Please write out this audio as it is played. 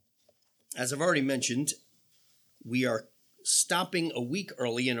As I've already mentioned, we are stopping a week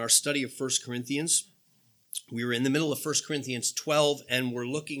early in our study of 1 Corinthians. We were in the middle of 1 Corinthians 12, and we're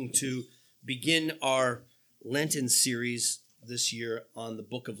looking to begin our Lenten series this year on the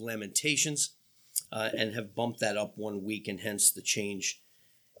book of Lamentations, and have bumped that up 1 week, and hence the change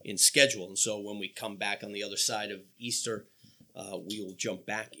in schedule. And so when we come back on the other side of Easter, we will jump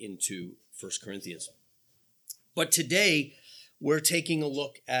back into 1 Corinthians. But today, we're taking a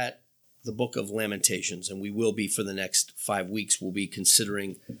look at the book of Lamentations, and we will be for the next 5 weeks. We'll be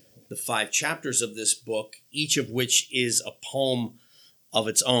considering the 5 chapters of this book, each of which is a poem of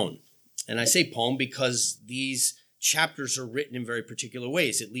its own. And I say poem because these chapters are written in very particular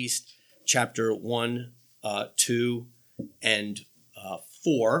ways. At least chapter 1, 2, and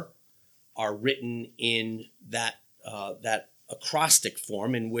 4 are written in that acrostic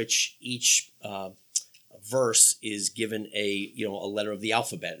form in which each verse is given a letter of the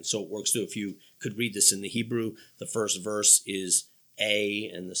alphabet. And so it works through. If you could read this in the Hebrew, the first verse is A,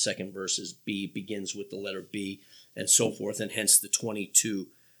 and the second verse is B, begins with the letter B, and so forth, and hence the 22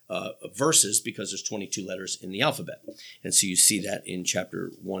 verses, because there's 22 letters in the alphabet. And so you see that in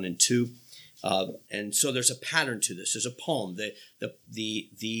chapter 1 and 2. And so there's a pattern to this. There's a poem.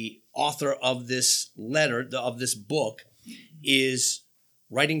 The author of this letter, of this book, is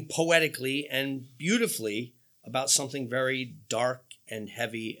writing poetically and beautifully about something very dark and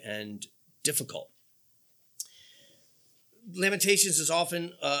heavy and difficult. Lamentations is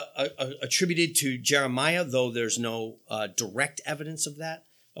often attributed to Jeremiah, though there's no direct evidence of that.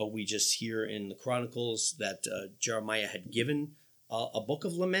 We just hear in the Chronicles that Jeremiah had given a book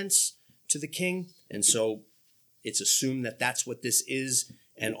of laments to the king, and so it's assumed that that's what this is.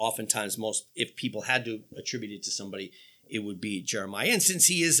 And oftentimes, if people had to attribute it to somebody, it would be Jeremiah. And since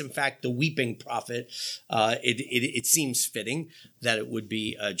he is, in fact, the weeping prophet, it seems fitting that it would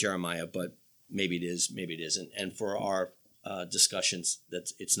be Jeremiah, but maybe it is, maybe it isn't. And for our discussions,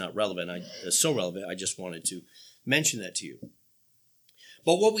 it's not relevant. It's so relevant, I just wanted to mention that to you.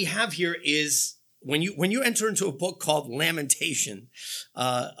 But what we have here is, when you enter into a book called Lamentation,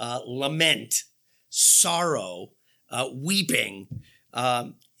 lament, sorrow, weeping,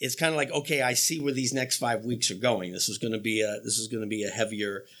 it's kind of like, okay, I see where these next 5 weeks are going. This is going to be a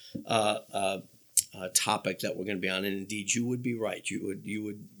heavier topic that we're going to be on. And indeed, you would be right. You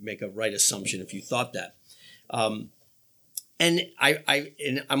would make a right assumption if you thought that. And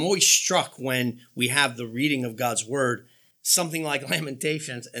I'm always struck when we have the reading of God's word, something like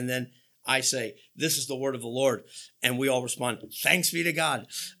Lamentations, and then I say, "This is the word of the Lord," and we all respond, "Thanks be to God."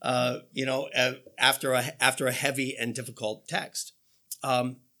 After a heavy and difficult text.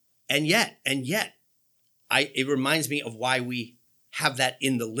 And yet, it reminds me of why we have that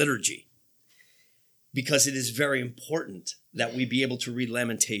in the liturgy, because it is very important that we be able to read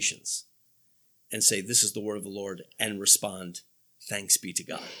Lamentations and say, "This is the word of the Lord," and respond, "Thanks be to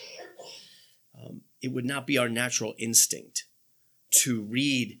God." It would not be our natural instinct to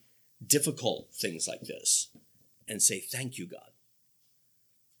read difficult things like this and say, "Thank you, God."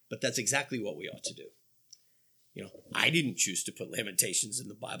 But that's exactly what we ought to do. I didn't choose to put Lamentations in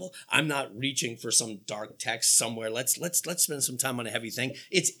the Bible. I'm not reaching for some dark text somewhere. Let's spend some time on a heavy thing.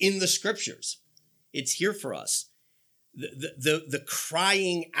 It's in the scriptures. It's here for us. The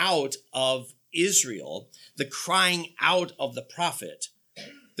crying out of Israel, the crying out of the prophet,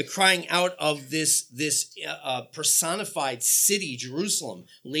 the crying out of this personified city, Jerusalem,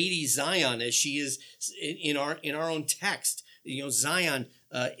 Lady Zion, as she is in our own text. Zion,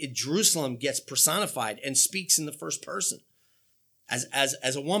 Jerusalem gets personified and speaks in the first person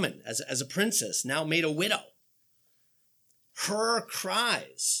as a woman, as a princess, now made a widow. Her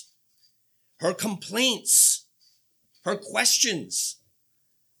cries, her complaints, her questions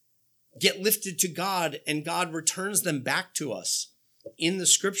get lifted to God, and God returns them back to us in the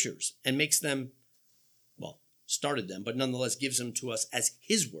scriptures and makes them, started them, but nonetheless gives them to us as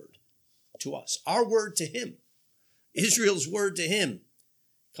his word to us, our word to him. Israel's word to him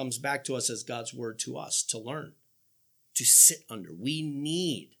comes back to us as God's word to us to learn, to sit under. We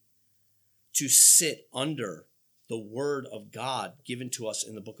need to sit under the word of God given to us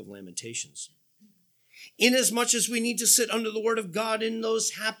in the book of Lamentations. Inasmuch as we need to sit under the word of God in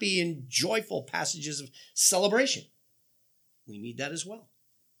those happy and joyful passages of celebration, we need that as well.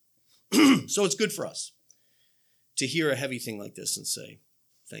 So it's good for us to hear a heavy thing like this and say,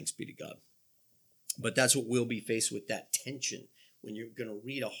 "Thanks be to God." But that's what we'll be faced with, that tension when you're going to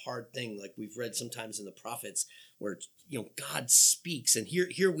read a hard thing like we've read sometimes in the prophets, where God speaks, and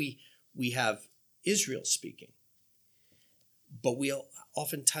here we have Israel speaking, but we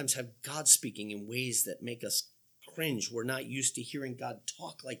oftentimes have God speaking in ways that make us cringe. We're not used to hearing God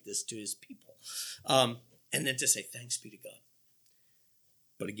talk like this to his people. And then to say, thanks be to God.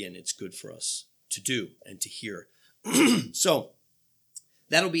 But again, it's good for us to do and to hear. So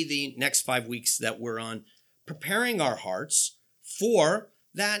that'll be the next 5 weeks that we're on, preparing our hearts for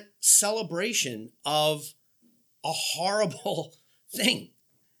that celebration of a horrible thing.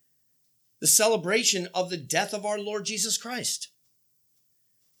 The celebration of the death of our Lord Jesus Christ.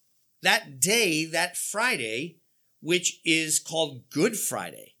 That day, that Friday, which is called Good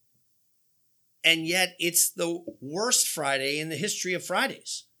Friday. And yet it's the worst Friday in the history of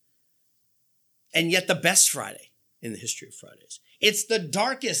Fridays. And yet the best Friday in the history of Fridays. It's the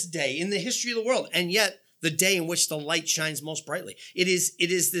darkest day in the history of the world. And yet the day in which the light shines most brightly. It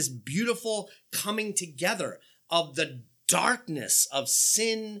is this beautiful coming together of the darkness of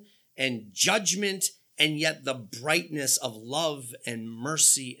sin and judgment, and yet the brightness of love and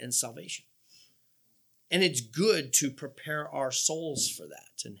mercy and salvation. And it's good to prepare our souls for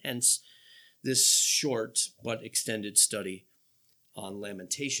that. And hence this short but extended study on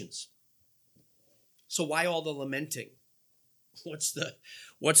Lamentations. So why all the lamenting? What's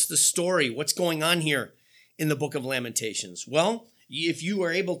the story? What's going on here in the book of Lamentations? Well, if you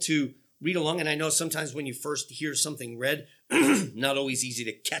are able to read along, and I know sometimes when you first hear something read, not always easy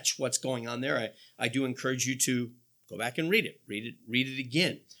to catch what's going on there. I do encourage you to go back and read it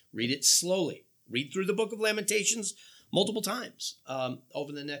again, read it slowly, read through the book of Lamentations multiple times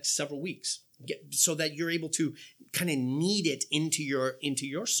over the next several weeks, so that you're able to kind of knead it into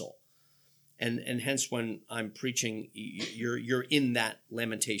your soul. And hence when I'm preaching, you're in that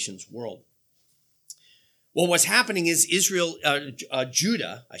Lamentations world. Well, what's happening is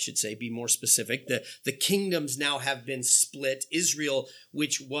Judah, I should say, be more specific. The kingdoms now have been split. Israel,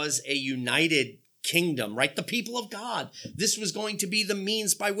 which was a united kingdom, right? The people of God. This was going to be the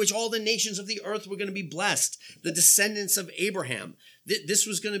means by which all the nations of the earth were going to be blessed. The descendants of Abraham. This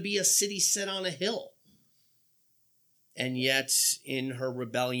was going to be a city set on a hill. And yet, in her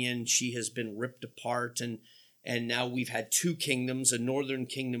rebellion, she has been ripped apart. And now we've had two kingdoms, a northern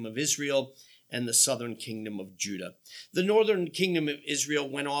kingdom of Israel and the southern kingdom of Judah. The northern kingdom of Israel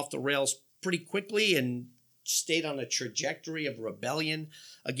went off the rails pretty quickly and stayed on a trajectory of rebellion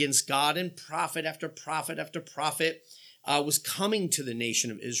against God, and prophet after prophet after prophet was coming to the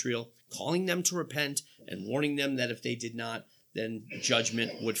nation of Israel, calling them to repent and warning them that if they did not, then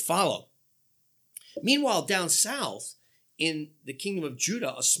judgment would follow. Meanwhile, down south in the kingdom of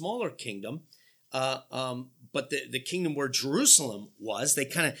Judah, a smaller kingdom, but the kingdom where Jerusalem was,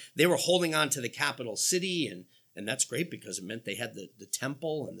 they were holding on to the capital city, and that's great because it meant they had the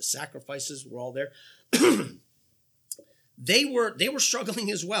temple and the sacrifices were all there. They were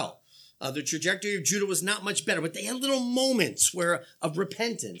struggling as well. The trajectory of Judah was not much better, but they had little moments of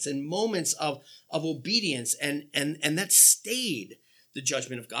repentance and moments of obedience, and that stayed the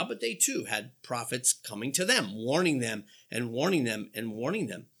judgment of God. But they too had prophets coming to them, warning them and warning them and warning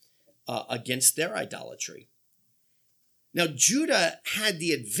them against their idolatry. Now, Judah had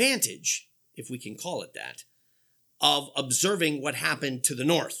the advantage, if we can call it that, of observing what happened to the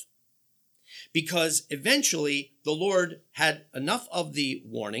north. Because eventually the Lord had enough of the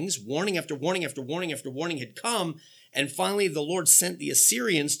warnings, warning after warning after warning after warning had come, and finally the Lord sent the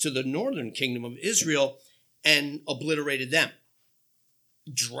Assyrians to the northern kingdom of Israel and obliterated them.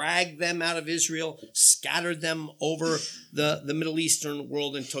 Dragged them out of Israel, scattered them over the Middle Eastern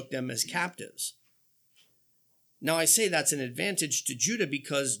world, and took them as captives. Now, I say that's an advantage to Judah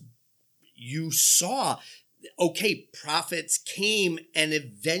because you saw, okay, prophets came, and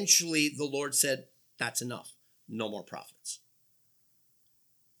eventually the Lord said, that's enough. No more prophets.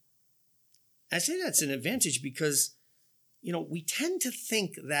 I say that's an advantage because, we tend to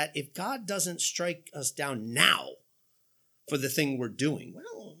think that if God doesn't strike us down now for the thing we're doing,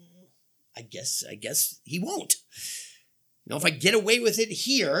 well, I guess he won't. If I get away with it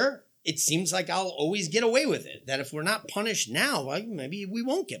here, it seems like I'll always get away with it. That if we're not punished now, well, maybe we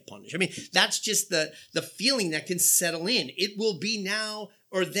won't get punished. I mean, that's just the feeling that can settle in. It will be now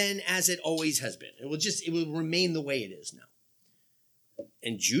or then as it always has been. It will remain the way it is now.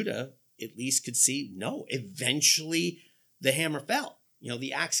 And Judah at least could see, no, eventually the hammer fell.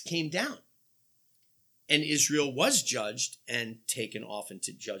 The axe came down. And Israel was judged and taken off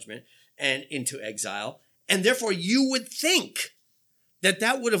into judgment and into exile. And therefore you would think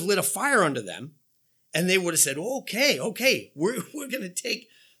that would have lit a fire under them, and they would have said, okay, we're going to take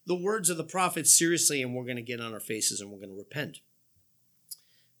the words of the prophets seriously, and we're going to get on our faces and we're going to repent.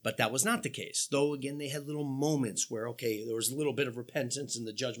 But that was not the case. Though, again, they had little moments where, okay, there was a little bit of repentance and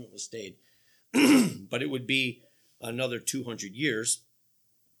the judgment was stayed. But it would be another 200 years.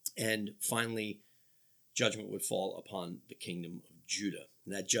 And finally, judgment would fall upon the kingdom of Judah.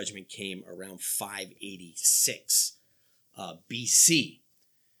 And that judgment came around 586 BC.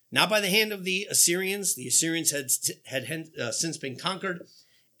 Not by the hand of the Assyrians. The Assyrians had since been conquered,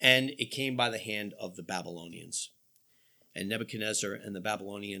 and it came by the hand of the Babylonians. And Nebuchadnezzar and the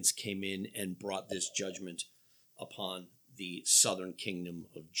Babylonians came in and brought this judgment upon the southern kingdom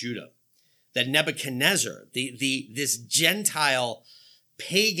of Judah. That Nebuchadnezzar, this Gentile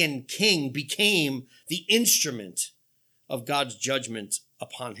pagan king, became the instrument of God's judgment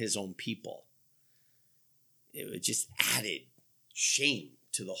upon his own people. It just added shame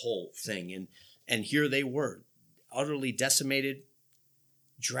to the whole thing. And here they were, utterly decimated,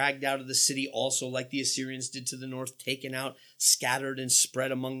 dragged out of the city, also like the Assyrians did to the north, taken out, scattered and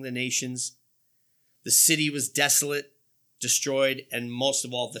spread among the nations. The city was desolate, destroyed, and most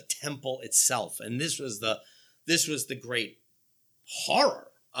of all, the temple itself. And this was the great horror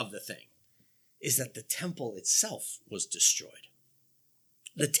of the thing, is that the temple itself was destroyed.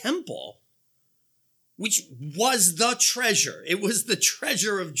 The temple, which was the treasure, it was the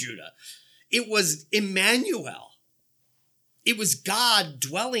treasure of Judah. It was Emmanuel. It was God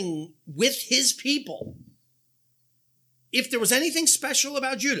dwelling with his people. If there was anything special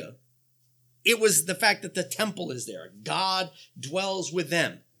about Judah, it was the fact that the temple is there. God dwells with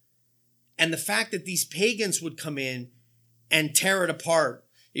them. And the fact that these pagans would come in and tear it apart,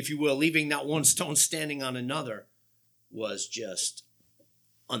 if you will, leaving not one stone standing on another, was just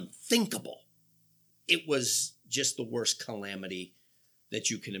unthinkable. It was just the worst calamity that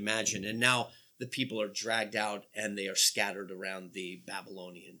you can imagine. And now the people are dragged out and they are scattered around the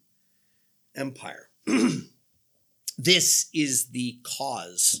Babylonian Empire. This is the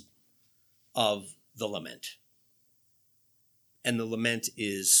cause of the lament. And the lament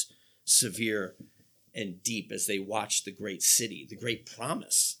is severe and deep as they watch the great city, the great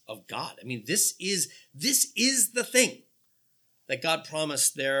promise of God. I mean, this is the thing that God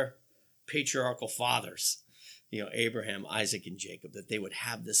promised their patriarchal fathers, Abraham, Isaac, and Jacob, that they would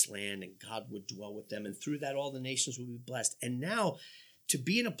have this land and God would dwell with them. And through that, all the nations would be blessed. And now to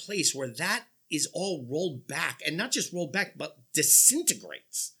be in a place where that is all rolled back, and not just rolled back, but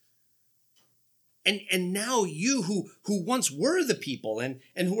disintegrates. And now you who once were the people and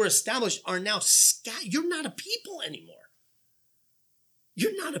who were established are now you're not a people anymore.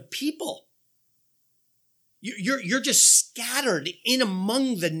 You're not a people. You're just scattered in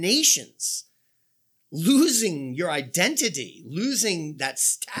among the nations. Losing your identity, losing that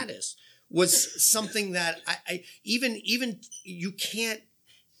status was something that I even you can't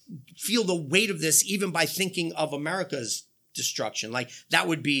feel the weight of this even by thinking of America's destruction. Like, that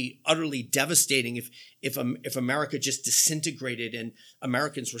would be utterly devastating if America just disintegrated and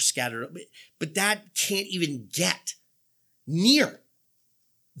Americans were scattered. But that can't even get near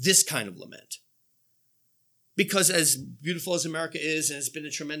this kind of lament. Because as beautiful as America is, and it's been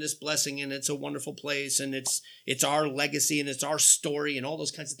a tremendous blessing, and it's a wonderful place, and it's our legacy, and it's our story, and all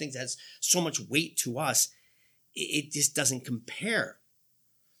those kinds of things that has so much weight to us, it just doesn't compare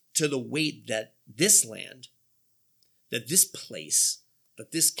to the weight that this land, that this place,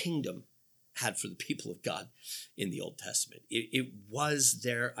 that this kingdom had for the people of God in the Old Testament. It was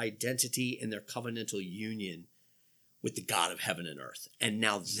their identity and their covenantal union with the God of heaven and earth. And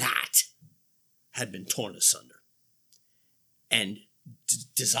now that had been torn asunder and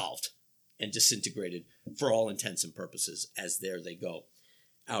dissolved and disintegrated for all intents and purposes as there they go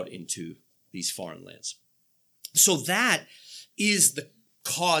out into these foreign lands. So that is the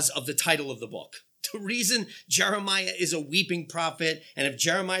cause of the title of the book. The reason Jeremiah is a weeping prophet, and if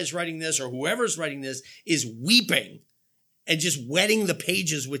Jeremiah is writing this or whoever's writing this is weeping and just wetting the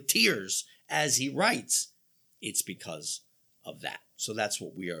pages with tears as he writes, it's because of that. So that's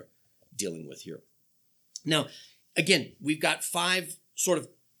what we are dealing with here. Now, again, we've got 5 sort of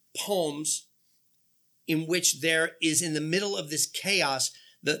poems in which there is, in the middle of this chaos,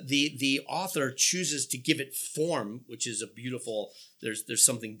 the author chooses to give it form, which is a beautiful, there's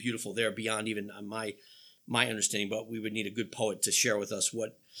something beautiful there beyond even my understanding, but we would need a good poet to share with us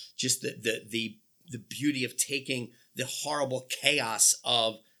what just the beauty of taking the horrible chaos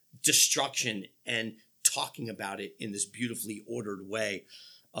of destruction and talking about it in this beautifully ordered way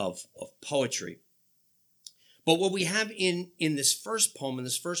of poetry. But what we have in this first poem, in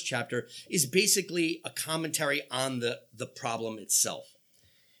this first chapter, is basically a commentary on the problem itself.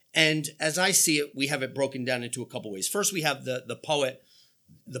 And as I see it, we have it broken down into a couple ways. First, we have the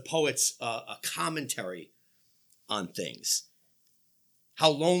poet's a commentary on things. How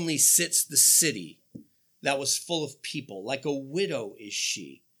lonely sits the city that was full of people. Like a widow is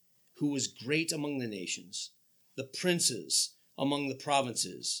she, who was great among the nations. The princes among the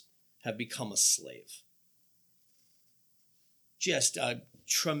provinces have become a slave. just a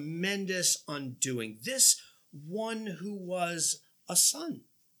tremendous undoing. This one who was a son.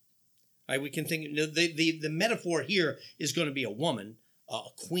 Right, we can think the metaphor here is going to be a woman, a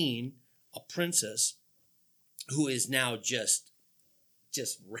queen, a princess, who is now just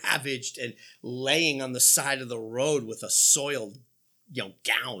ravaged and laying on the side of the road with a soiled,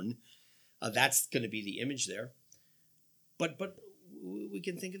 gown. That's going to be the image there. But we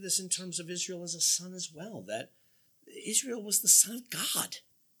can think of this in terms of Israel as a son as well, that Israel was the son of God.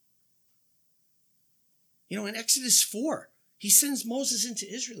 In Exodus 4, he sends Moses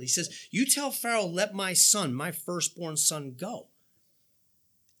into Israel. He says, you tell Pharaoh, let my son, my firstborn son, go.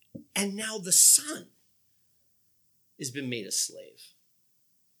 And now the son has been made a slave.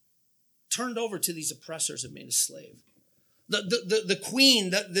 Turned over to these oppressors and made a slave. The queen,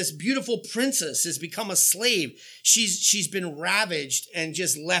 this beautiful princess, has become a slave. She's been ravaged and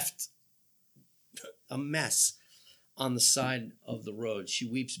just left a mess on the side of the road. She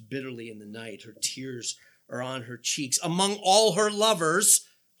weeps bitterly in the night. Her tears are on her cheeks. Among all her lovers,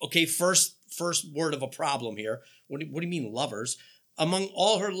 okay, first word of a problem here. What do you mean lovers? Among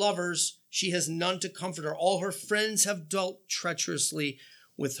all her lovers, she has none to comfort her. All her friends have dealt treacherously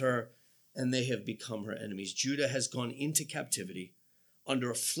with her, and they have become her enemies. Judah has gone into captivity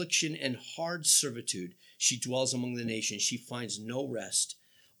under affliction and hard servitude. She dwells among the nations. She finds no rest.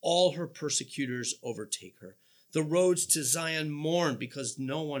 All her persecutors overtake her. The roads to Zion mourn because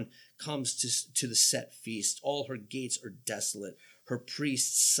no one comes to the set feast. All her gates are desolate. Her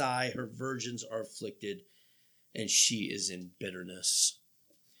priests sigh. Her virgins are afflicted, and she is in bitterness.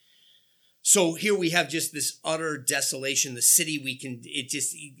 So here we have just this utter desolation. The city,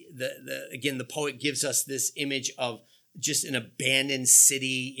 again, the poet gives us this image of just an abandoned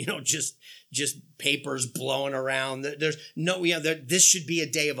city, just papers blowing around. There's no, this should be a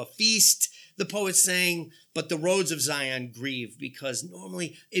day of a feast, the poet's saying, but the roads of Zion grieve because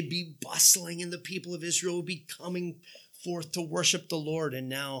normally it'd be bustling and the people of Israel would be coming forth to worship the Lord. And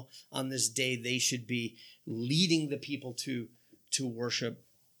now on this day, they should be leading the people to worship.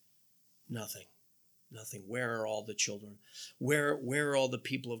 Nothing. Where are all the children? Where are all the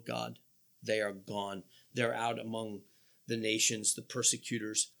people of God? They are gone. They're out among the nations, the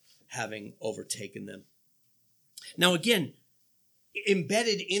persecutors having overtaken them. Now, again,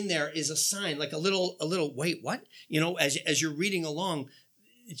 embedded in there is a sign, like a little, wait, what? As you're reading along,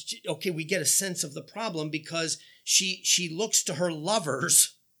 okay, we get a sense of the problem because she looks to her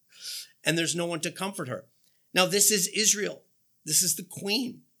lovers and there's no one to comfort her. Now, this is Israel. This is the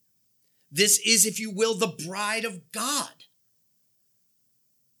queen. This is, if you will, the bride of God.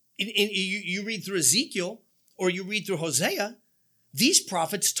 You read through Ezekiel or you read through Hosea, these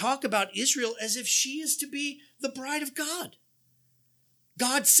prophets talk about Israel as if she is to be the bride of God.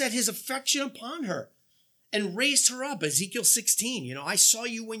 God set his affection upon her and raised her up. Ezekiel 16, I saw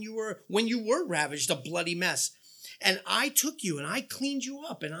you when you were ravaged, a bloody mess. And I took you and I cleaned you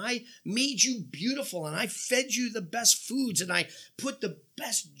up and I made you beautiful and I fed you the best foods and I put the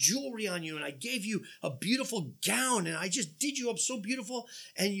best jewelry on you and I gave you a beautiful gown and I just did you up so beautiful,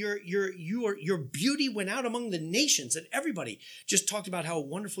 and your beauty went out among the nations and everybody just talked about how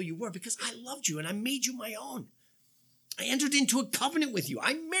wonderful you were because I loved you and I made you my own. I entered into a covenant with you.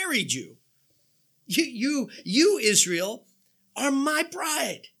 I married you. You Israel, are my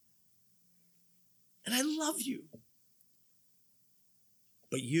bride. And I love you.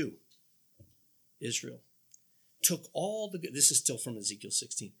 But you, Israel, took all the good, this is still from Ezekiel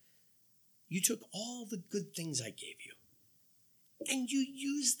 16. You took all the good things I gave you and you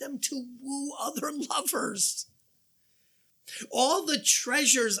used them to woo other lovers. All the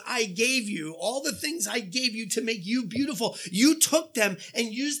treasures I gave you, all the things I gave you to make you beautiful, you took them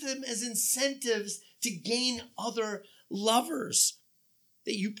and used them as incentives to gain other lovers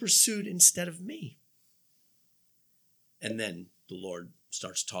that you pursued instead of me. And then the Lord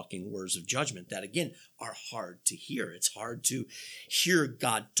starts talking words of judgment that, again, are hard to hear. It's hard to hear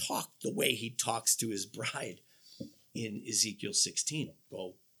God talk the way he talks to his bride in Ezekiel 16.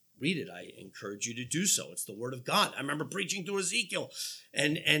 Go read it. I encourage you to do so. It's the word of God. I remember preaching through Ezekiel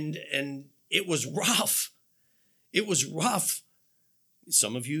and it was rough. It was rough.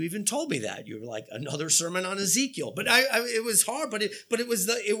 Some of you even told me that. You were like, another sermon on Ezekiel. But it was hard, but it was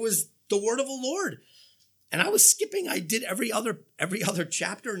the word of the Lord. And I was skipping. I did every other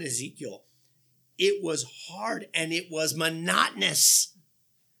chapter in Ezekiel. It was hard and it was monotonous.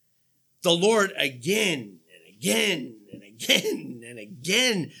 The Lord again and again and again and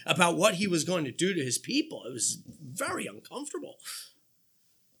again about what he was going to do to his people. It was very uncomfortable.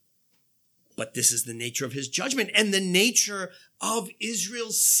 But this is the nature of his judgment and the nature of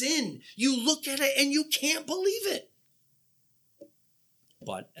Israel's sin. You look at it and you can't believe it.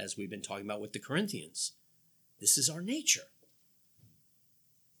 But as we've been talking about with the Corinthians, this is our nature.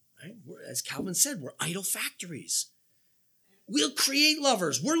 Right? As Calvin said, we're idol factories. We'll create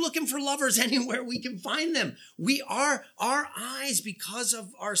lovers. We're looking for lovers anywhere we can find them. Our eyes, because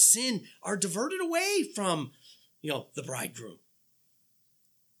of our sin, are diverted away from, the bridegroom.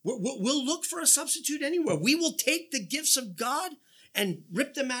 We'll look for a substitute anywhere. We will take the gifts of God and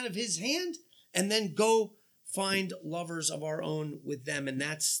rip them out of his hand and then go find lovers of our own with them. And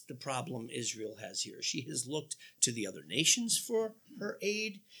that's the problem Israel has here. She has looked to the other nations for her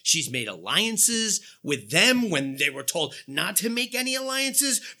aid. She's made alliances with them when they were told not to make any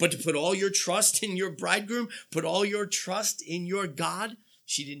alliances, but to put all your trust in your bridegroom, put all your trust in your God.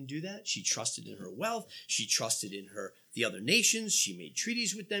 She didn't do that. She trusted in her wealth. She trusted in the other nations. She made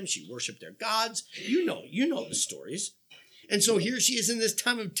treaties with them. She worshiped their gods. You know the stories. And so here she is in this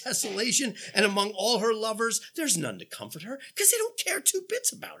time of desolation, and among all her lovers, there's none to comfort her because they don't care two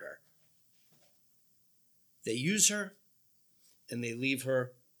bits about her. They use her, and they leave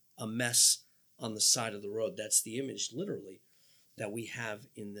her a mess on the side of the road. That's the image, literally, that we have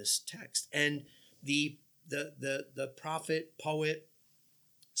in this text. And the prophet, poet,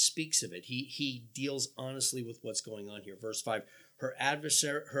 speaks of it. He deals honestly with what's going on here. Verse 5, her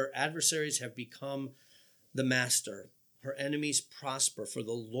adversaries have become the master. Her enemies prosper, for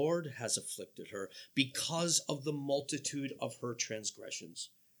the Lord has afflicted her because of the multitude of her transgressions.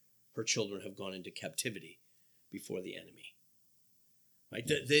 Her children have gone into captivity before the enemy. Right?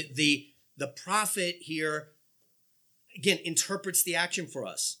 The prophet here, again, interprets the action for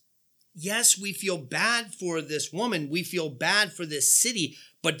us. Yes, we feel bad for this woman. We feel bad for this city,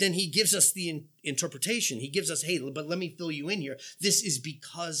 but then he gives us the interpretation. He gives us, hey, but let me fill you in here. This is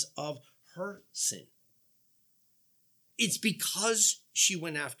because of her sin. It's because she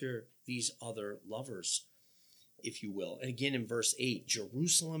went after these other lovers, if you will. And again, in verse 8,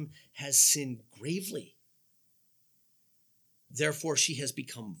 Jerusalem has sinned gravely. Therefore, she has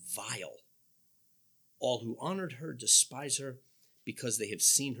become vile. All who honored her despise her because they have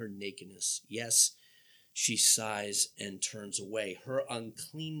seen her nakedness. Yes, she sighs and turns away. Her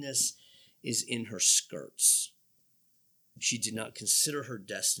uncleanness is in her skirts. She did not consider her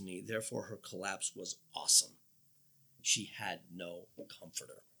destiny. Therefore, her collapse was awesome. She had no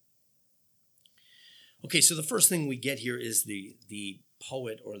comforter. Okay, so the first thing we get here is the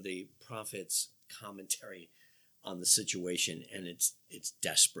poet or the prophet's commentary on the situation, and it's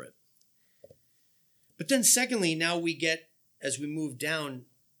desperate. But then secondly, now we get, as we move down,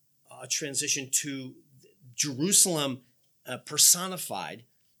 a transition to Jerusalem personified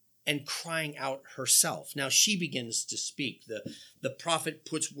and crying out herself. Now she begins to speak. The prophet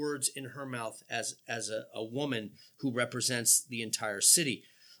puts words in her mouth as a woman who represents the entire city.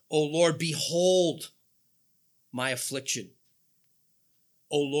 O Lord, behold my affliction.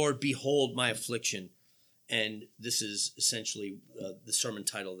 O Lord, behold my affliction. And this is essentially the sermon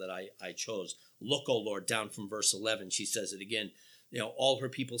title that I chose. Look, O Lord, down from verse 11. She says it again. All her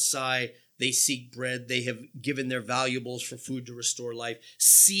people sigh. They seek bread. They have given their valuables for food to restore life.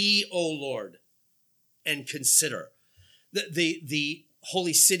 See, O Lord, and consider. The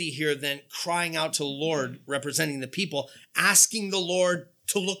holy city here then crying out to the Lord, representing the people, asking the Lord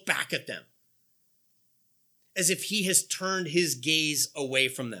to look back at them. As if he has turned his gaze away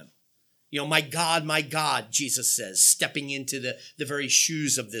from them. My God, Jesus says, stepping into the very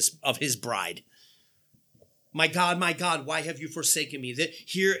shoes of his bride. My God, why have you forsaken me?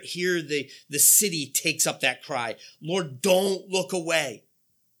 Here the city takes up that cry. Lord, don't look away.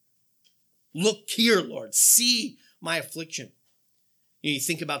 Look here, Lord. See my affliction. You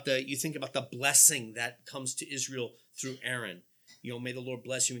think about the blessing that comes to Israel through Aaron. May the Lord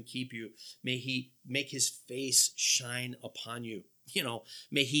bless you and keep you. May he make his face shine upon you.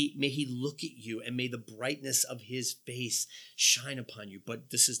 May he look at you, and may the brightness of his face shine upon you. But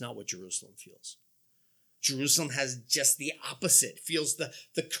this is not what Jerusalem feels. Jerusalem has just the opposite, feels the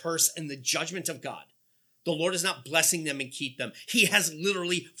curse and the judgment of God. The Lord is not blessing them and keep them. He has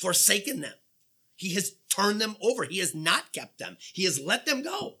literally forsaken them. He has turned them over. He has not kept them. He has let them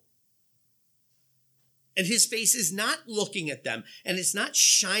go. And his face is not looking at them, and it's not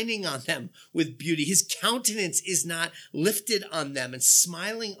shining on them with beauty. His countenance is not lifted on them and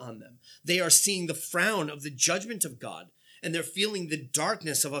smiling on them. They are seeing the frown of the judgment of God, and they're feeling the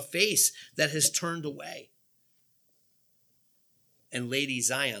darkness of a face that has turned away. And Lady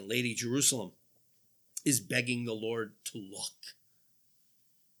Zion, Lady Jerusalem, is begging the Lord to look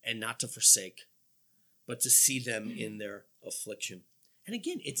and not to forsake, but to see them in their affliction. And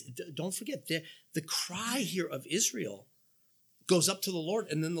again, don't forget, the cry here of Israel goes up to the Lord,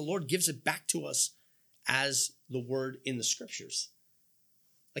 and then the Lord gives it back to us as the word in the scriptures.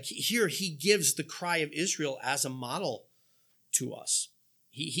 Like here, he gives the cry of Israel as a model to us.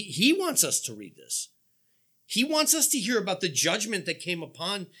 He wants us to read this. He wants us to hear about the judgment that came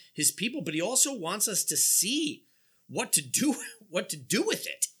upon his people, but he also wants us to see what to do with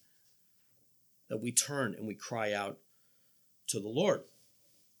it. That we turn and we cry out to the Lord.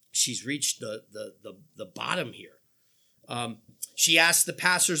 She's reached the bottom here. She asked the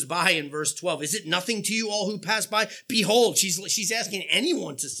passers-by in verse 12, is it nothing to you all who pass by? Behold, she's asking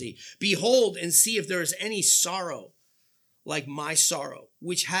anyone to see. Behold and see if there is any sorrow like my sorrow,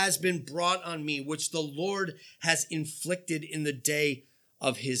 which has been brought on me, which the Lord has inflicted in the day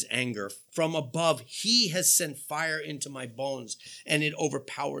of his anger. From above, he has sent fire into my bones, and it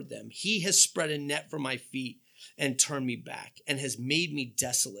overpowered them. He has spread a net for my feet and turned me back, and has made me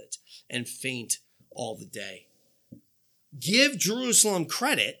desolate and faint all the day. Give Jerusalem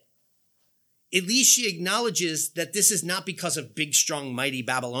credit. At least she acknowledges that this is not because of big, strong, mighty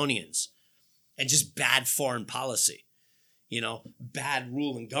Babylonians and just bad foreign policy. Bad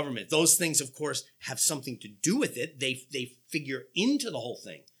rule and government. Those things, of course, have something to do with it. They figure into the whole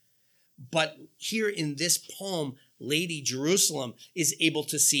thing. But here in this poem, Lady Jerusalem is able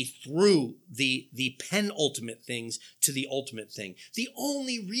to see through the penultimate things to the ultimate thing. The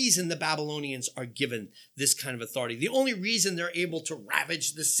only reason the Babylonians are given this kind of authority, the only reason they're able to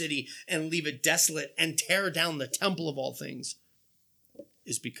ravage the city and leave it desolate and tear down the temple of all things,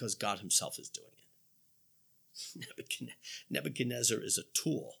 is because God himself is doing it. Nebuchadnezzar is a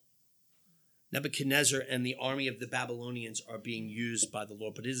tool. Nebuchadnezzar and the army of the Babylonians are being used by the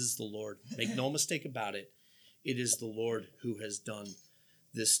Lord, but it is the Lord. Make no mistake about it. It is the Lord who has done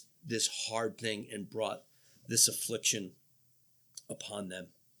this hard thing and brought this affliction upon them.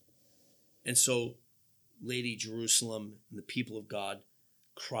 And so Lady Jerusalem and the people of God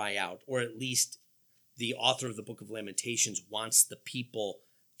cry out, or at least the author of the book of Lamentations wants the people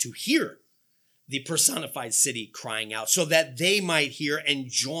to hear the personified city crying out so that they might hear and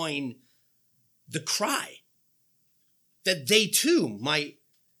join the cry, that they too might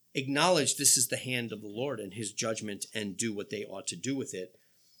acknowledge this is the hand of the Lord and his judgment and do what they ought to do with it,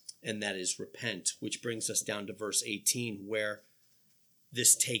 and that is repent, which brings us down to verse 18, where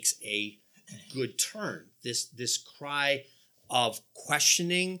this takes a good turn. This cry of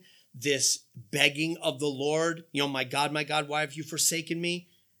questioning, this begging of the Lord, my God, why have you forsaken me?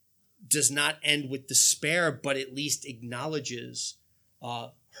 Does not end with despair, but at least acknowledges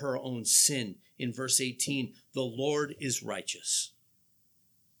her own sin. In verse 18, the Lord is righteous.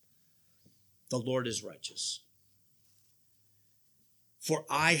 The Lord is righteous. For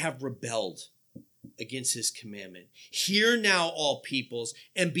I have rebelled against his commandment. Hear now, all peoples,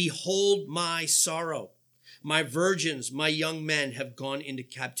 and behold my sorrow. My virgins, my young men have gone into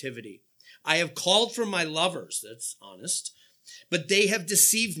captivity. I have called for my lovers, that's honest, but they have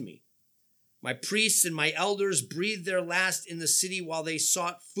deceived me. My priests and my elders breathed their last in the city while they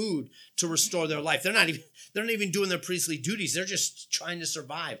sought food to restore their life. They're not even doing their priestly duties. They're just trying to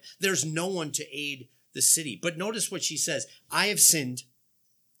survive. There's no one to aid the city. But notice what she says. I have sinned,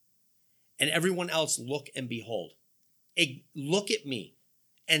 and everyone else look and behold. Look at me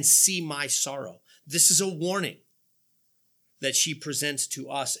and see my sorrow. This is a warning that she presents to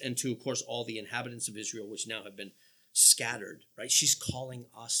us and to, of course, all the inhabitants of Israel, which now have been scattered, right? She's calling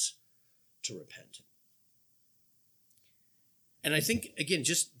us to repent. And I think, again,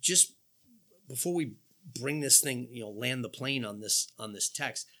 just before we bring this thing, land the plane on this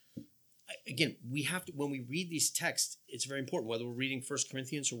text, again, we have to, when we read these texts, it's very important, whether we're reading 1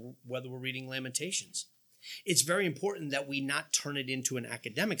 Corinthians or whether we're reading Lamentations. It's very important that we not turn it into an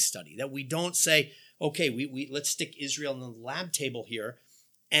academic study, that we don't say, okay, we let's stick Israel on the lab table here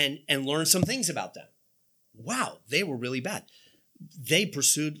and learn some things about them. Wow, they were really bad. They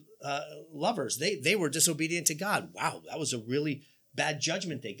pursued lovers. They were disobedient to God. Wow, that was a really bad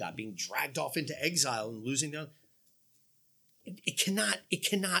judgment they got, being dragged off into exile and losing their... It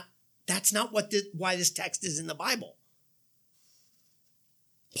cannot, that's not why this text is in the Bible.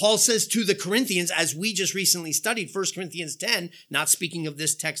 Paul says to the Corinthians, as we just recently studied, 1 Corinthians 10, not speaking of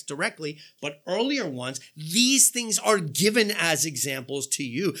this text directly, but earlier ones, these things are given as examples to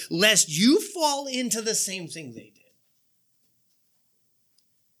you, lest you fall into the same thing they did.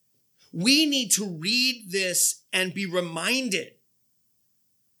 We need to read this and be reminded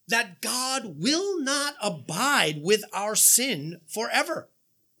that God will not abide with our sin forever.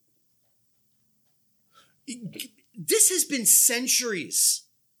 This has been centuries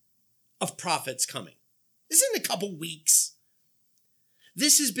of prophets coming. This isn't a couple weeks.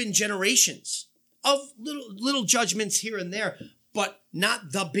 This has been generations of little judgments here and there, but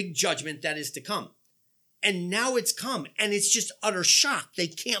not the big judgment that is to come. And now it's come, and it's just utter shock. They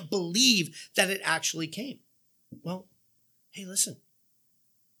can't believe that it actually came. Well, hey, listen.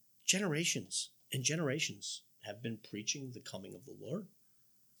 Generations and generations have been preaching the coming of the Lord.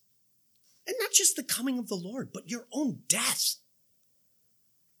 And not just the coming of the Lord, but your own death.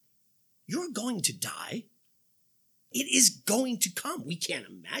 You're going to die. It is going to come. We can't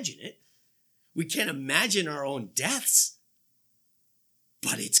imagine it. We can't imagine our own deaths.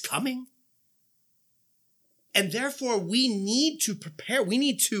 But it's coming. And therefore, we need to prepare. We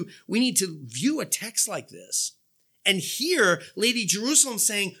need to view a text like this and hear Lady Jerusalem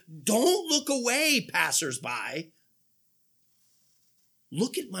saying, don't look away, passersby.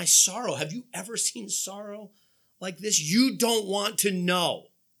 Look at my sorrow. Have you ever seen sorrow like this? You don't want to know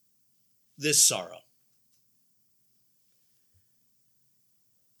this sorrow.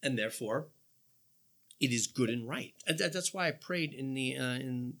 And therefore, it is good and right. And that's why I prayed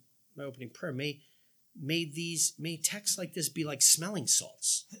in my opening prayer. May texts like this be like smelling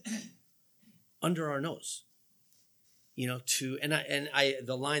salts under our nose.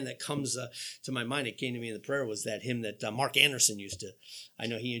 The line that comes to my mind, it came to me in the prayer, was that hymn that Mark Anderson used to, I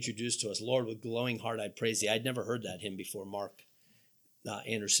know he introduced to us, Lord, with glowing heart I praise thee. I'd never heard that hymn before Mark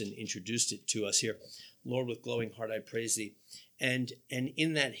Anderson introduced it to us here. Lord, with glowing heart I praise thee. And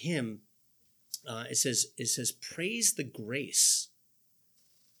in that hymn, it says, praise the grace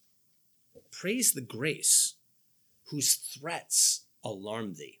whose threats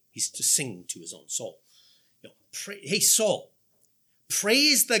alarm thee. He's just singing to his own soul. Hey, soul,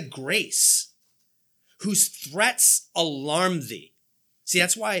 praise the grace whose threats alarm thee. See,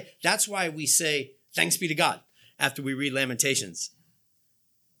 that's why we say, thanks be to God, after we read Lamentations.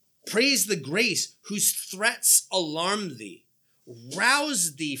 Praise the grace whose threats alarm thee.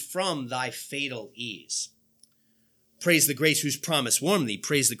 Rouse thee from thy fatal ease. Praise the grace whose promise warmed thee.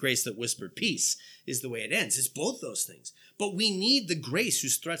 Praise the grace that whispered peace, is the way it ends. It's both those things. But we need the grace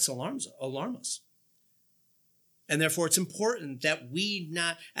whose threats alarm us. And therefore, it's important that we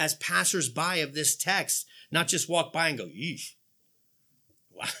not, as passersby of this text, not just walk by and go, yeesh,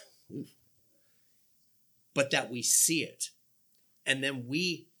 wow, but that we see it. And then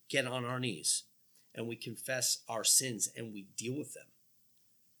we get on our knees and we confess our sins and we deal with them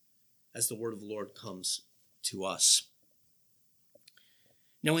as the word of the Lord comes to us.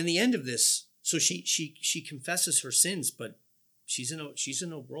 Now, in the end of this, so she confesses her sins, but she's in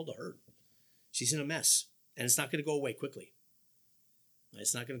a world of hurt. She's in a mess. And it's not going to go away quickly.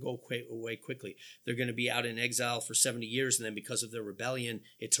 It's not going to go away quickly. They're going to be out in exile for 70 years, and then because of their rebellion,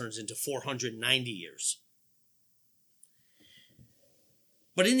 it turns into 490 years.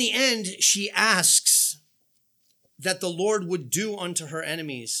 But in the end, she asks that the Lord would do unto her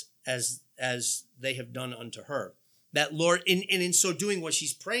enemies as they have done unto her. That Lord, and in so doing, what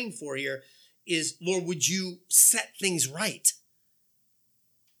she's praying for here is, Lord, would you set things right?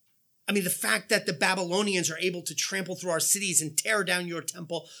 I mean, the fact that the Babylonians are able to trample through our cities and tear down your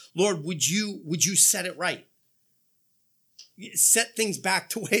temple, Lord, would you set it right? Set things back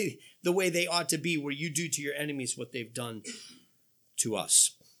to the way they ought to be, where you do to your enemies what they've done to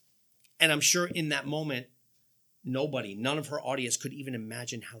us. And I'm sure in that moment, none of her audience could even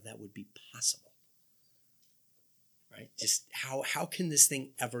imagine how that would be possible. Right? Just how can this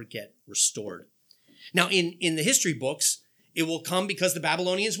thing ever get restored? Now, in the history books, it will come because the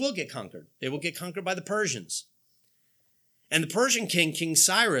Babylonians will get conquered. They will get conquered by the Persians. And the Persian king, King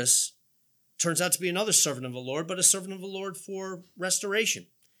Cyrus, turns out to be another servant of the Lord, but a servant of the Lord for restoration.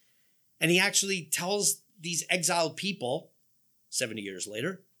 And he actually tells these exiled people, 70 years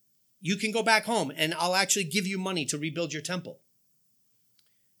later, you can go back home and I'll actually give you money to rebuild your temple.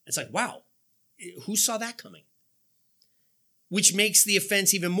 It's like, wow, who saw that coming? Which makes the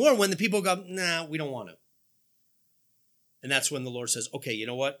offense even more when the people go, nah, we don't want to. And that's when the Lord says, okay, you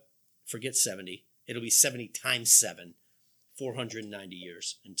know what? Forget 70. It'll be 70 times 7, 490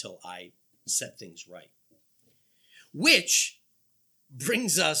 years until I set things right. Which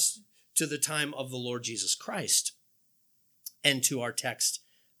brings us to the time of the Lord Jesus Christ and to our text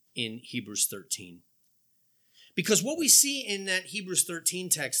in Hebrews 13. Because what we see in that Hebrews 13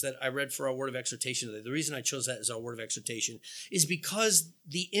 text that I read for our word of exhortation today, the reason I chose that as our word of exhortation is because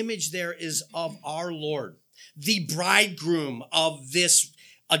the image there is of our Lord, the bridegroom of this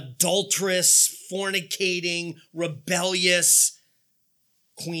adulterous, fornicating, rebellious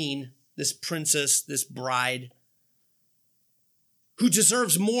queen, this princess, this bride, who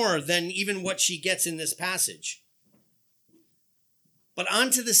deserves more than even what she gets in this passage. But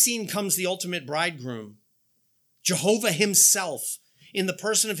onto the scene comes the ultimate bridegroom, Jehovah himself, in the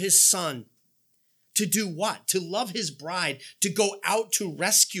person of his son, To do what? To love his bride, to go out to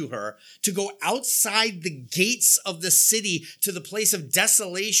rescue her, to go outside the gates of the city to the place of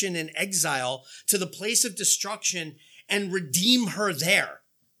desolation and exile, to the place of destruction, and redeem her there.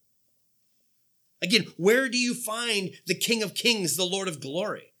 Again, where do you find the King of Kings, the Lord of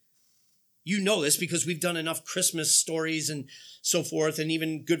Glory? You know this because we've done enough Christmas stories and so forth, and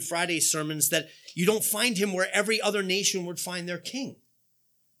even Good Friday sermons, that you don't find him where every other nation would find their king.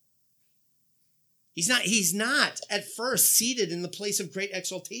 He's not at first seated in the place of great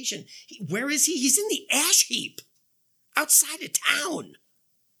exaltation. Where is he? He's in the ash heap outside of town.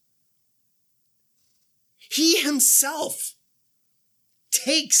 He himself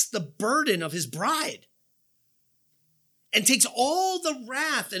takes the burden of his bride and takes all the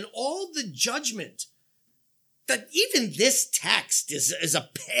wrath and all the judgment. That even this text is a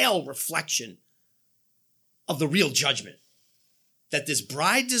pale reflection of the real judgment that this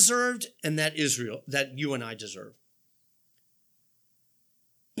bride deserved and that you and I deserve.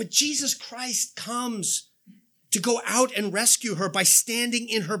 But Jesus Christ comes to go out and rescue her by standing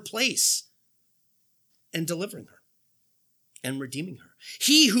in her place and delivering her and redeeming her.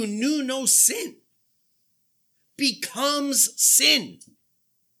 He who knew no sin becomes sin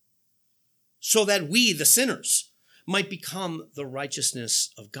so that we, the sinners, might become the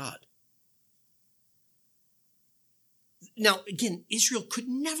righteousness of God. Now, again, Israel could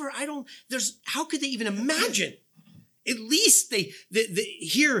never, how could they even imagine? At least they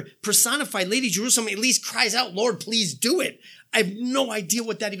here personified Lady Jerusalem at least cries out, Lord, please do it. I have no idea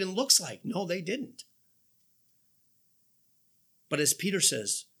what that even looks like. No, they didn't. But as Peter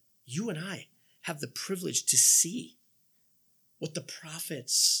says, you and I have the privilege to see what the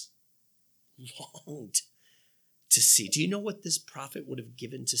prophets longed to see. Do you know what this prophet would have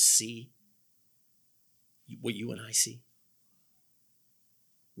given to see what you and I see?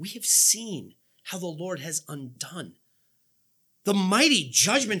 We have seen how the Lord has undone the mighty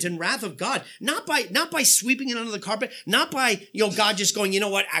judgment and wrath of God, not by sweeping it under the carpet, not by, God just going, you know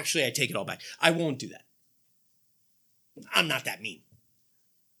what? Actually, I take it all back. I won't do that. I'm not that mean.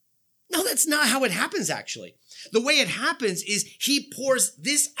 No, that's not how it happens, actually. The way it happens is he pours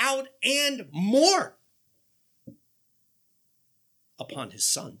this out and more upon his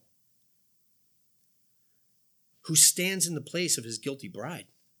son, who stands in the place of his guilty bride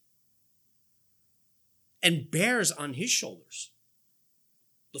and bears on his shoulders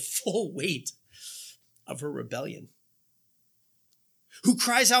the full weight of her rebellion, who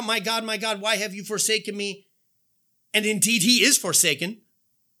cries out, my God, why have you forsaken me? And indeed, he is forsaken,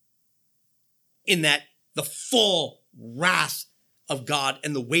 in that the full wrath of God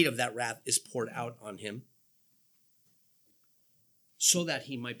and the weight of that wrath is poured out on him, so that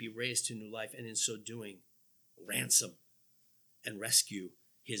he might be raised to new life, and in so doing, ransom and rescue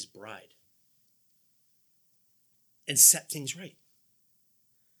his bride and set things right.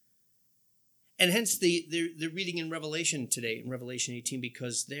 And hence the reading in Revelation today, in Revelation 18,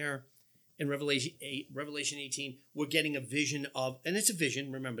 because there in Revelation 18, we're getting a vision of, and it's a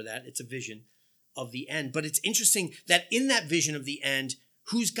vision, remember that, it's a vision of the end. But it's interesting that in that vision of the end,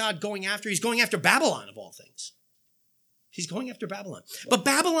 who's God going after? He's going after Babylon, of all things. He's going after Babylon. But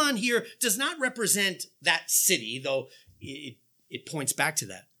Babylon here does not represent that city, though it points back to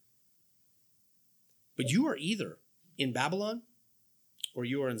that. But you are either in Babylon or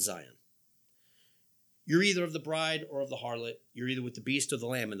you are in Zion. You're either of the bride or of the harlot. You're either with the beast or the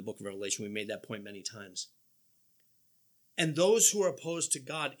lamb in the book of Revelation. We made that point many times. And those who are opposed to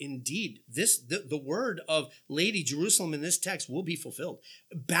God, indeed, the word of Lady Jerusalem in this text will be fulfilled.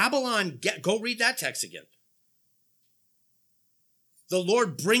 Babylon, go read that text again. The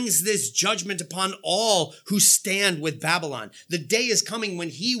Lord brings this judgment upon all who stand with Babylon. The day is coming when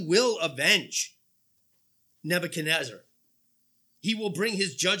he will avenge Nebuchadnezzar. He will bring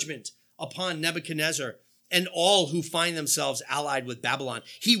his judgment upon Nebuchadnezzar and all who find themselves allied with Babylon.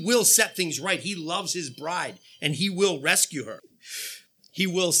 He will set things right. He loves his bride, and he will rescue her. He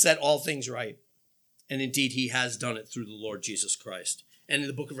will set all things right. And indeed, he has done it through the Lord Jesus Christ. And in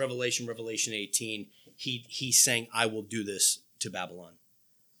the book of Revelation, Revelation 18, he's saying, I will do this to Babylon.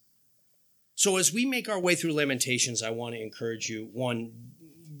 So as we make our way through Lamentations, I want to encourage you, one,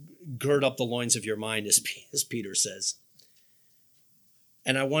 gird up the loins of your mind, as Peter says.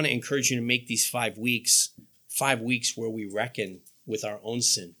 And I want to encourage you to make these 5 weeks where we reckon with our own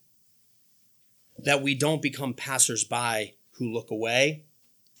sin. That we don't become passersby who look away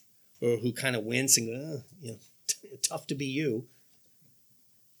or who kind of wince and go, tough to be you.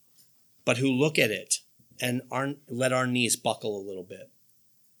 But who look at it and let our knees buckle a little bit.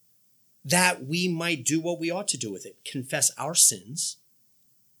 That we might do what we ought to do with it. Confess our sins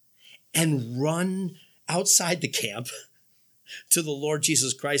and run outside the camp to the Lord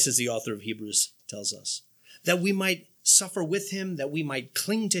Jesus Christ, as the author of Hebrews tells us, that we might suffer with him, that we might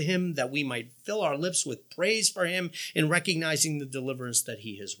cling to him, that we might fill our lips with praise for him in recognizing the deliverance that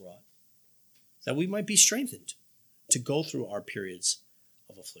he has wrought, that we might be strengthened to go through our periods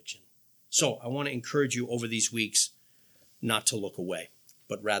of affliction. So I want to encourage you over these weeks not to look away,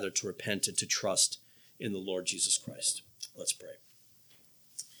 but rather to repent and to trust in the Lord Jesus Christ. Let's pray.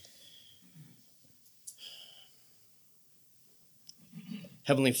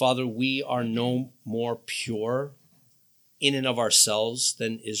 Heavenly Father, we are no more pure in and of ourselves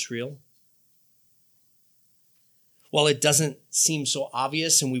than Israel. While it doesn't seem so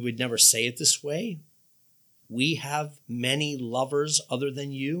obvious and we would never say it this way, we have many lovers other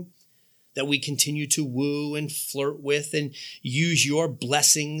than you that we continue to woo and flirt with and use your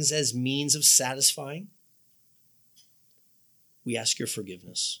blessings as means of satisfying. We ask your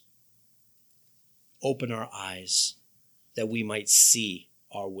forgiveness. Open our eyes that we might see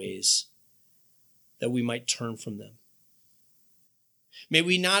our ways, that we might turn from them. May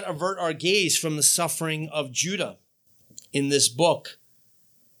we not avert our gaze from the suffering of Judah in this book,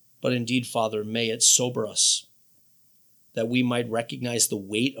 but indeed, Father, may it sober us, that we might recognize the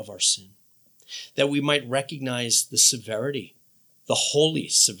weight of our sin, that we might recognize the severity, the holy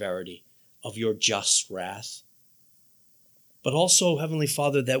severity of your just wrath, but also, Heavenly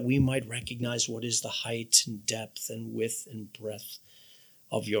Father, that we might recognize what is the height and depth and width and breadth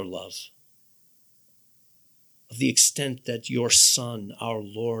of your love, of the extent that your Son, our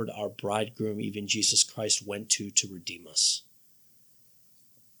Lord, our bridegroom, even Jesus Christ, went to redeem us.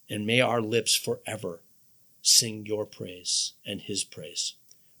 And may our lips forever sing your praise and his praise.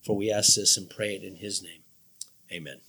 For we ask this and pray it in his name. Amen.